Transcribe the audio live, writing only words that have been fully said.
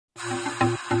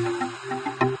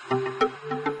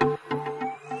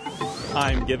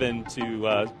Time given to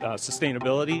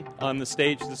sustainability on the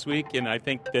stage this week, and I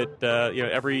think that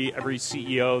every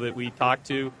CEO that we talk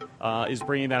to is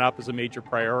bringing that up as a major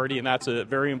priority, and that's a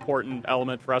very important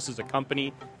element for us as a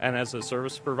company and as a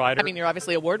service provider. I mean, you're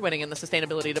obviously award-winning in the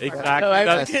sustainability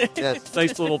department. Exactly. Yes.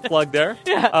 Nice little plug there.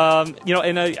 Yeah.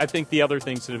 And I think the other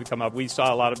things that have come up, we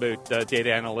saw a lot about data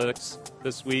analytics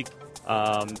this week.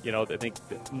 I think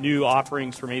new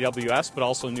offerings from AWS, but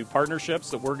also new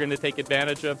partnerships that we're going to take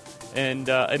advantage of. And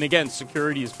again,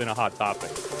 security has been a hot topic.